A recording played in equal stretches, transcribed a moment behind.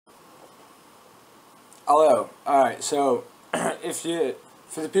Hello. Alright, so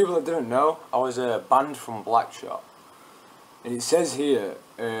for the people that didn't know, I was banned from Blackshot. And it says here,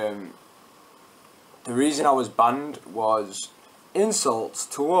 the reason I was banned was insults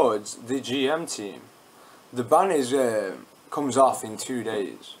towards the GM team. The ban comes off in 2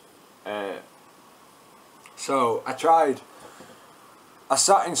 days. So I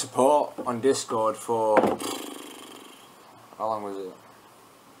sat in support on Discord for, how long was it?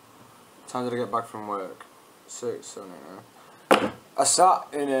 What time did I get back from work? 6, 7, 8, I sat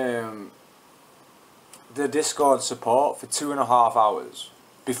in the Discord support for 2.5 hours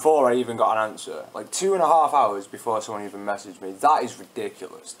before I even got an answer. Like 2.5 hours before someone even messaged me. That is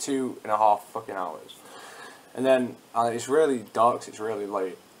ridiculous. 2.5 fucking hours. And then it's really dark, 'cause it's really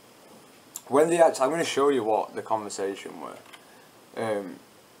late. I'm going to show you what the conversation were.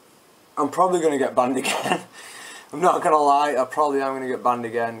 I'm probably going to get banned again. I'm not going to lie, I probably am going to get banned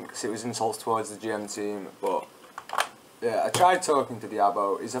again because it was insults towards the GM team. But yeah, I tried talking to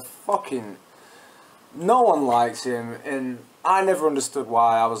Diabo. He's a fucking... No one likes him, and I never understood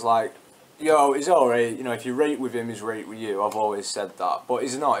why. I was like, yo, he's alright, you know, if you rate with him, he's rate with you. I've always said that. But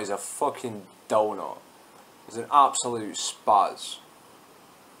he's not, he's a fucking donut. He's an absolute spaz.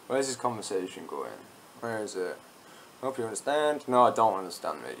 Where's this conversation going? Where is it? Hope you understand. No, I don't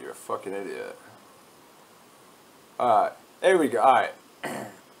understand, mate. You're a fucking idiot. Alright, here we go. Alright.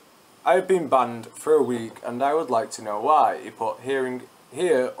 I've been banned for a week and I would like to know why. He put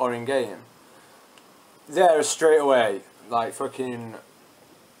here or in game. There straight away. Like fucking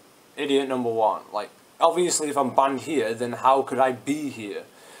idiot number one. Like, obviously if I'm banned here, then how could I be here?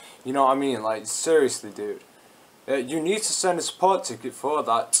 You know what I mean? Like, seriously, dude. You need to send a support ticket for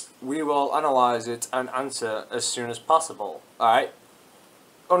that. We will analyse it and answer as soon as possible. Alright?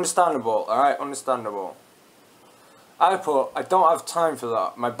 Understandable. Alright? Understandable. I don't have time for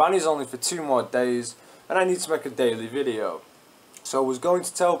that. My ban is only for 2 more days and I need to make a daily video. So I was going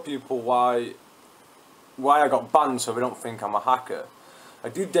to tell people why I got banned so they don't think I'm a hacker. I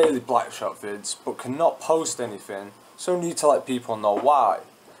do daily Blackshot vids but cannot post anything, so I need to let people know why.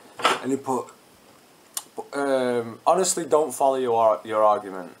 And he put, honestly don't follow your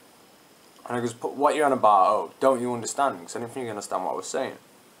argument. And I goes, what you're on about? Oh, don't you understand? Because I didn't think you understand what I was saying.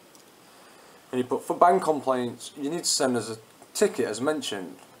 And he put, for ban complaints, you need to send us a ticket as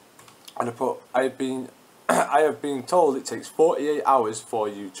mentioned. And I put, I have been told it takes 48 hours for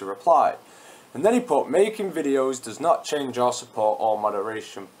you to reply. And then he put, making videos does not change our support or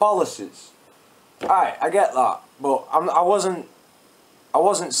moderation policies. Alright, I get that. But I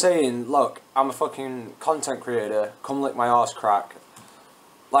wasn't saying, look, I'm a fucking content creator, come lick my arse crack.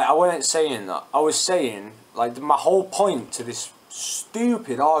 Like, I wasn't saying that. I was saying, like, my whole point to this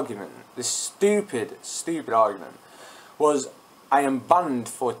stupid argument, was I am banned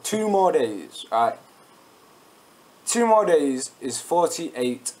for 2 more days, right? 2 more days is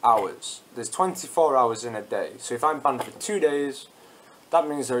 48 hours. There's 24 hours in a day. So if I'm banned for 2 days, that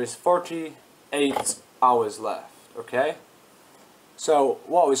means there is 48 hours left, okay? So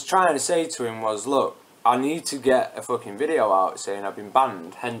what I was trying to say to him was, look, I need to get a fucking video out saying I've been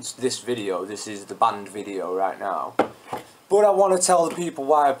banned, hence this video. This is the banned video right now. But I want to tell the people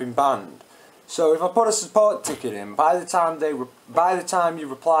why I've been banned. So if I put a support ticket in, by the time you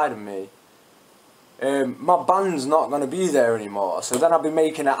reply to me, my ban's not going to be there anymore. So then I'll be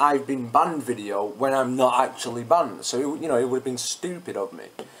making a I've been banned video when I'm not actually banned. So you know, it would have been stupid of me.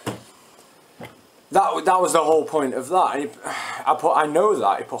 That was the whole point of that. And I know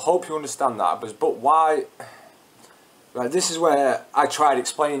that. He put, hope you understand that. But why? Right, this is where I tried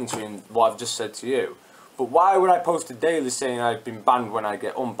explaining to him what I've just said to you. But why would I post a daily saying I've been banned when I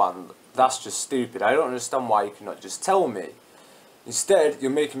get unbanned? That's just stupid. I don't understand why you cannot just tell me. Instead, you're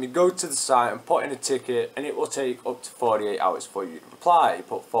making me go to the site and put in a ticket, and it will take up to 48 hours for you to reply.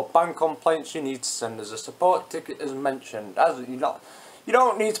 But for ban complaints, you need to send us a support ticket as mentioned. You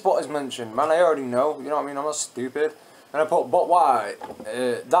don't need to put as mentioned, man. I already know. You know what I mean? I'm not stupid. And I put, but why?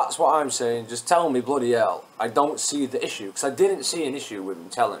 That's what I'm saying. Just tell me, bloody hell. I don't see the issue, because I didn't see an issue with him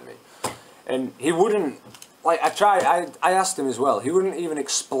telling me. And he wouldn't, like, I asked him as well, he wouldn't even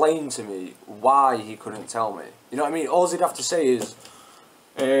explain to me why he couldn't tell me. You know what I mean? All he'd have to say is,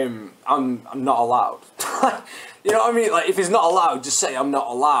 I'm not allowed. You know what I mean? Like, if he's not allowed, just say I'm not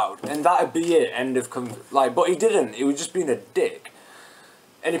allowed. And that'd be it, end of, but he didn't, he was just being a dick.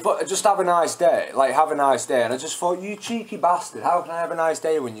 And he put, just have a nice day, like, have a nice day. And I just thought, you cheeky bastard, how can I have a nice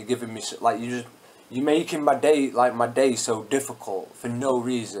day when you're giving me, like, you're making my day so difficult for no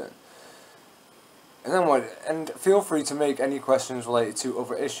reason. And then what? And feel free to make any questions related to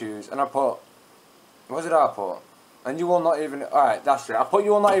other issues. And I put, what did I put? And you will not even... Alright, that's it. I put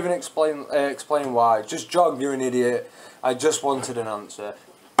you will not even explain why. Just jog, you're an idiot. I just wanted an answer.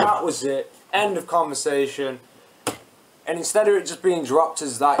 That was it. End of conversation. And instead of it just being dropped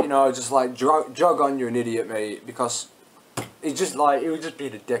as that, you know, just like, jog on, you're an idiot, mate. Because it just like, it was just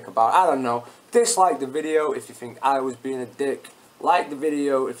being a dick about it. I don't know. Dislike the video if you think I was being a dick. Like the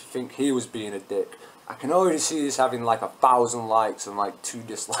video if you think he was being a dick. I can already see this having like 1,000 likes and like 2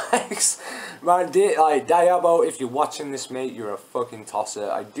 dislikes. Man, like, Diabo, if you're watching this, mate, you're a fucking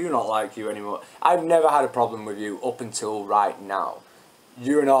tosser. I do not like you anymore. I've never had a problem with you up until right now.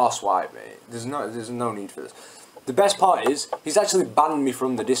 You're an arsewipe, mate. There's no need for this. The best part is, he's actually banned me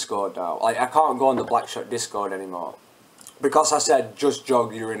from the Discord now. Like, I can't go on the Blackshot Discord anymore. Because I said, just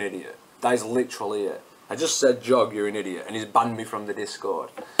jog, you're an idiot. That is literally it. I just said, jog, you're an idiot. And he's banned me from the Discord.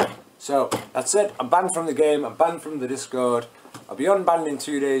 So, that's it. I'm banned from the game. I'm banned from the Discord. I'll be unbanned in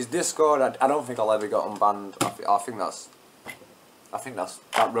 2 days. Discord, I don't think I'll ever get unbanned. I think that's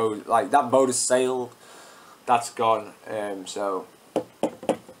that road, like, that boat has sailed. That's gone. So,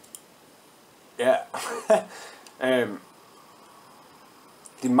 yeah.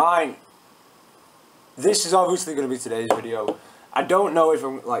 This is obviously going to be today's video. I don't know if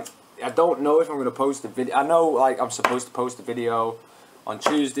I'm going to post a video. I know, like, I'm supposed to post a video on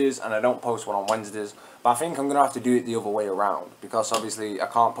Tuesdays and I don't post one on Wednesdays, but I think I'm going to have to do it the other way around, because obviously I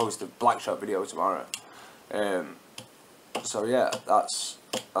can't post a Blackshot video tomorrow. So yeah, that's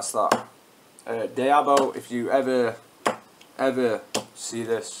that. Diabo, if you ever see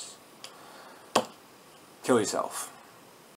this, kill yourself.